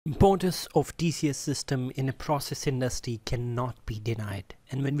Importance of DCS system in a process industry cannot be denied.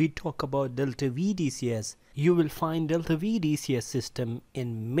 And when we talk about DeltaV DCS, you will find DeltaV DCS system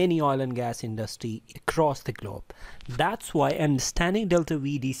in many oil and gas industry across the globe. That's why understanding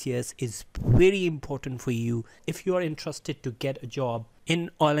DeltaV DCS is very important for you if you are interested to get a job in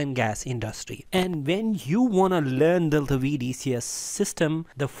oil and gas industry. And when you want to learn DeltaV DCS system,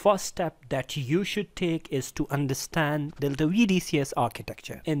 the first step that you should take is to understand DeltaV DCS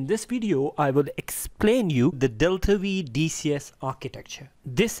architecture. In this video, I will explain you the DeltaV DCS architecture.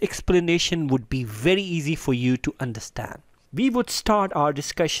 This explanation would be very easy for you to understand. We would start our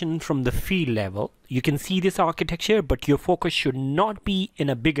discussion from the field level. You can see this architecture, but your focus should not be in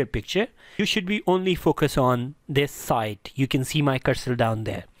a bigger picture. You should be only focused on this side. You can see my cursor down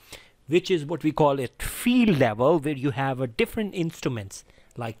there, which is what we call it field level, where you have a different instruments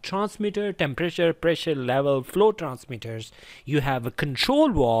like transmitter, temperature, pressure, level, flow transmitters. You have control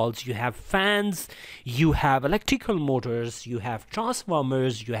valves, you have fans, you have electrical motors, you have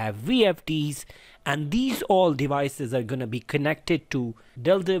transformers, you have VFDs, and these all devices are going to be connected to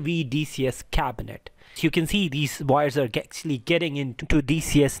DeltaV DCS cabinet. So you can see these wires are actually getting into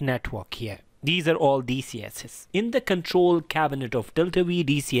DCS network here. These are all DCSs. In the control cabinet of DeltaV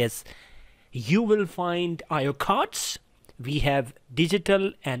DCS, you will find I/O cards. We have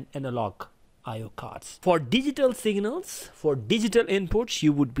digital and analog I/O cards. For digital signals, for digital inputs,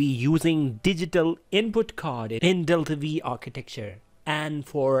 you would be using digital input card in DeltaV architecture. And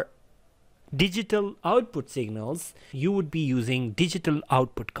for digital output signals, you would be using digital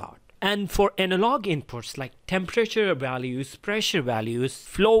output card. And for analog inputs like temperature values, pressure values,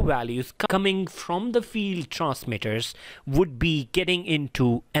 flow values coming from the field transmitters would be getting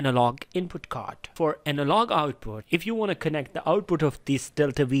into analog input card. For analog output, if you want to connect the output of this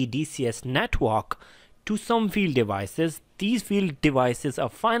DeltaV DCS network to some field devices, these field devices are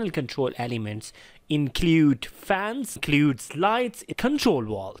final control elements, include fans, includes lights, control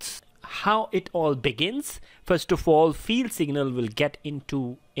valves. How it all begins: first of all, field signal will get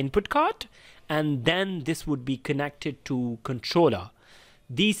into input card, and then this would be connected to controller.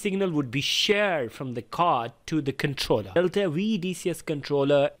 These signal would be shared from the card to the controller. DeltaV DCS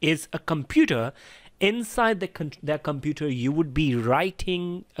controller is a computer. Inside the computer, you would be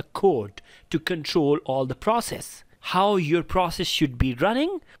writing a code to control all the process. How your process should be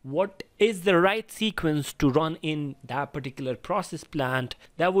running, what is the right sequence to run in that particular process plant,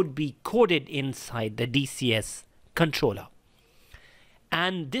 that would be coded inside the DCS controller.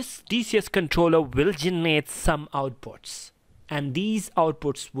 And this DCS controller will generate some outputs, and these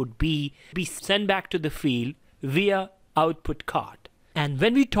outputs would be sent back to the field via output card. And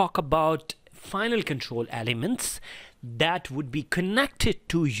when we talk about final control elements that would be connected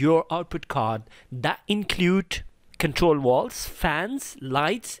to your output card, that include control valves, fans,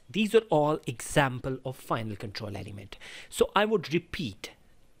 lights. These are all example of final control element. So I would repeat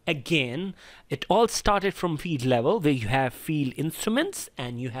again, it all started from field level, where you have field instruments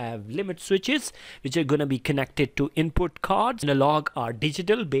and you have limit switches which are going to be connected to input cards. Analog or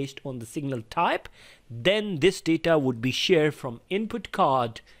digital based on the signal type. Then this data would be shared from input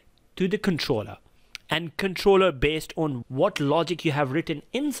card to the controller. And controller, based on what logic you have written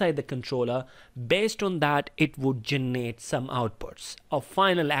inside the controller, based on that it would generate some outputs of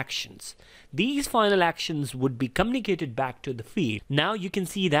final actions. These final actions would be communicated back to the field. Now you can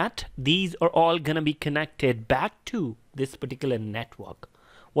see that these are all going to be connected back to this particular network.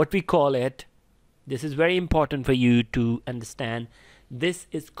 What we call it, this is very important for you to understand, this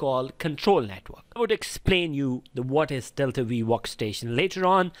is called control network. I would explain you what is DeltaV Workstation later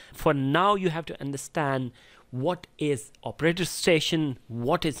on. For now, you have to understand what is operator station,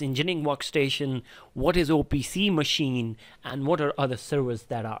 what is engineering workstation, what is OPC machine, and what are other servers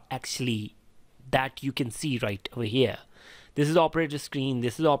that are actually that you can see right over here. This is operator screen,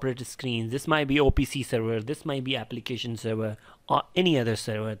 this is operator screen, this might be OPC server, this might be application server, or any other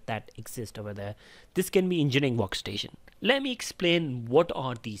server that exists over there. This can be engineering workstation. Let me explain what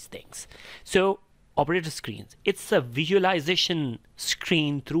are these things. So operator screens, it's a visualization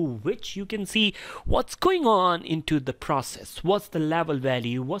screen through which you can see what's going on into the process. What's the level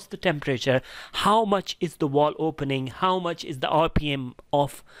value, what's the temperature, how much is the valve opening, how much is the RPM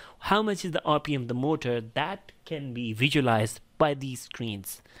of, how much is the RPM of the motor. That can be visualized by these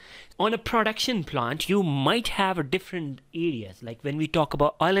screens. On a production plant, you might have different areas. Like when we talk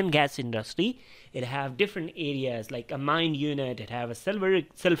about oil and gas industry, it have different areas like a mine unit, it have a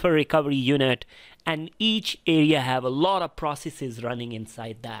sulfur recovery unit, and each area have a lot of processes running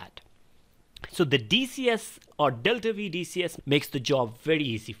inside that. So the DCS or DeltaV DCS makes the job very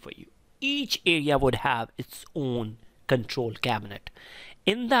easy for you. Each area would have its own control cabinet.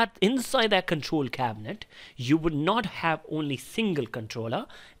 Inside that control cabinet, you would not have only single controller.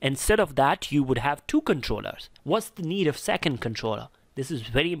 Instead of that, you would have two controllers. What's the need of second controller? This is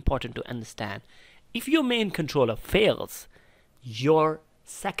very important to understand. If your main controller fails, your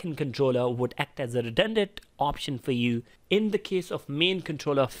second controller would act as a redundant option for you. In the case of main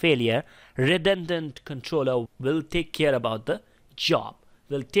controller failure, redundant controller will take care about the job,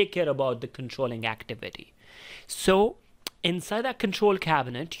 will take care about the controlling activity. So inside that control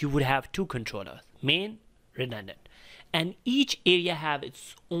cabinet, you would have two controllers, main, redundant, and each area have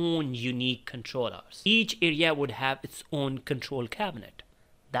its own unique controllers. Each area would have its own control cabinet.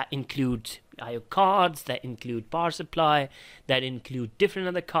 That includes I/O cards, that include power supply, that include different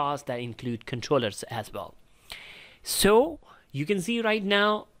other cards, that include controllers as well. So you can see right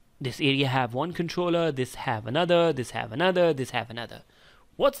now, this area have one controller, this have another, this have another, this have another.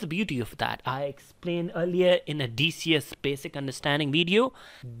 What's the beauty of that? I explained earlier in a DCS basic understanding video,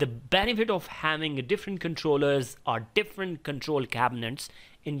 the benefit of having different controllers or different control cabinets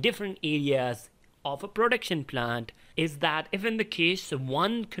in different areas of a production plant is that if in the case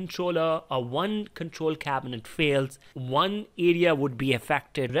one controller or one control cabinet fails, one area would be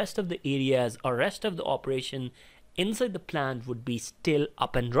affected, rest of the areas or rest of the operation inside the plant would be still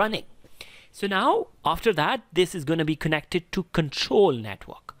up and running. So now after that, this is going to be connected to control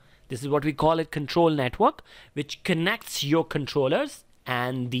network. This is what we call it, control network, which connects your controllers,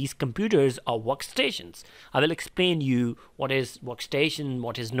 and these computers are workstations. I will explain you what is workstation,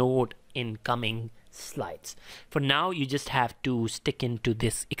 what is node in coming slides. For now, you just have to stick into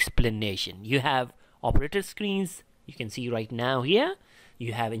this explanation. You have operator screens, you can see right now here.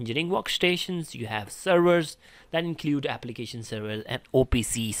 You have engineering workstations, you have servers that include application servers and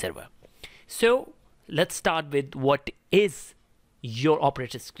OPC server. So let's start with what is your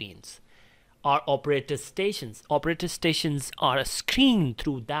operator screens or operator stations. Operator stations are a screen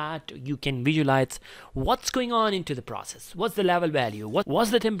through that you can visualize what's going on into the process. What's the level value?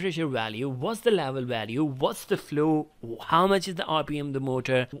 What's the temperature value? What's the level value? What's the flow? How much is the RPM of the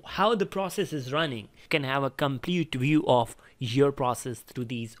motor? How the process is running? You can have a complete view of your process through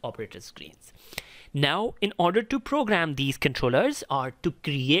these operator screens. Now, in order to program these controllers or to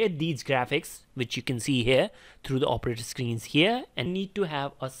create these graphics, which you can see here through the operator screens here, and need to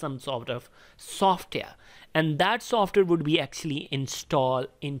have some sort of software. And that software would be actually installed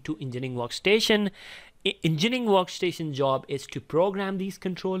into engineering workstation. Engineering workstation job is to program these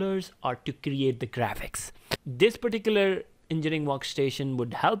controllers or to create the graphics. This particular engineering workstation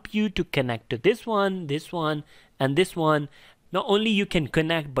would help you to connect to this one, and this one. Not only you can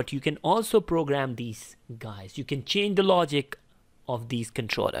connect, but you can also program these guys. You can change the logic of these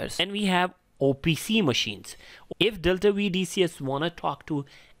controllers. And we have OPC machines. If DeltaV DCS want to talk to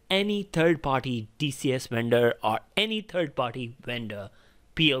any third-party DCS vendor or any third-party vendor,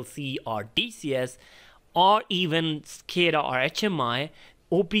 PLC or DCS, or even SCADA or HMI,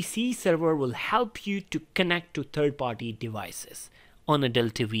 OPC server will help you to connect to third-party devices on a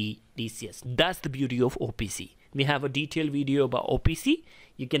DeltaV DCS. That's the beauty of OPC. We have a detailed video about OPC.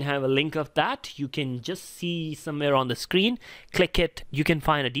 You can have a link of that. You can just see somewhere on the screen, click it. You can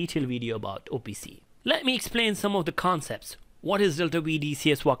find a detailed video about OPC. Let me explain some of the concepts. What is DeltaV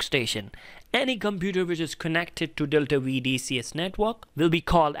DCS workstation? Any computer which is connected to DeltaV DCS network will be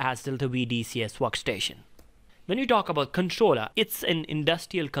called as DeltaV DCS workstation. When you talk about controller, it's an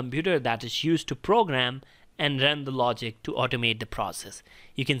industrial computer that is used to program and run the logic to automate the process.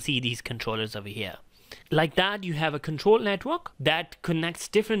 You can see these controllers over here. Like that, you have a control network that connects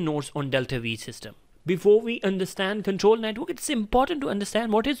different nodes on DeltaV system. Before we understand control network, it's important to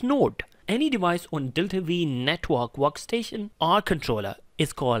understand what is node. Any device on DeltaV network workstation or controller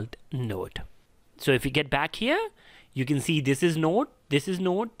is called node. So if you get back here, you can see this is node, this is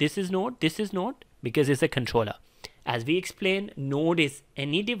node, this is node, this is node, because it's a controller. As we explained, node is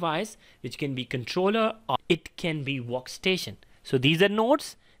any device which can be controller or it can be workstation. So these are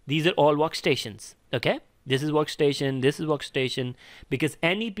nodes, these are all workstations. Okay, this is workstation, because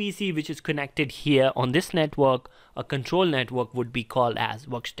any PC which is connected here on this network, a control network, would be called as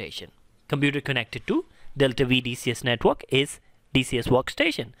workstation. Computer connected to DeltaV DCS network is DCS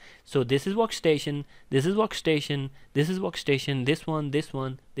workstation. So this is workstation, this is workstation, this is workstation, this one, this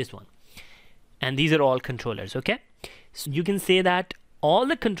one, this one. And these are all controllers, okay? So you can say that all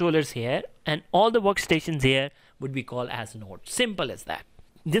the controllers here and all the workstations here would be called as nodes. Simple as that.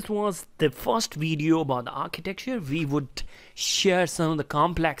 This was the first video about the architecture. We would share some of the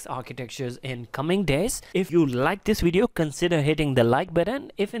complex architectures in coming days. If you like this video, consider hitting the like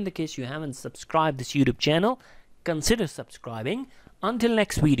button. If in the case you haven't subscribed this YouTube channel, consider subscribing. Until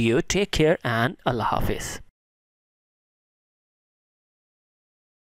next video, take care and Allah Hafiz.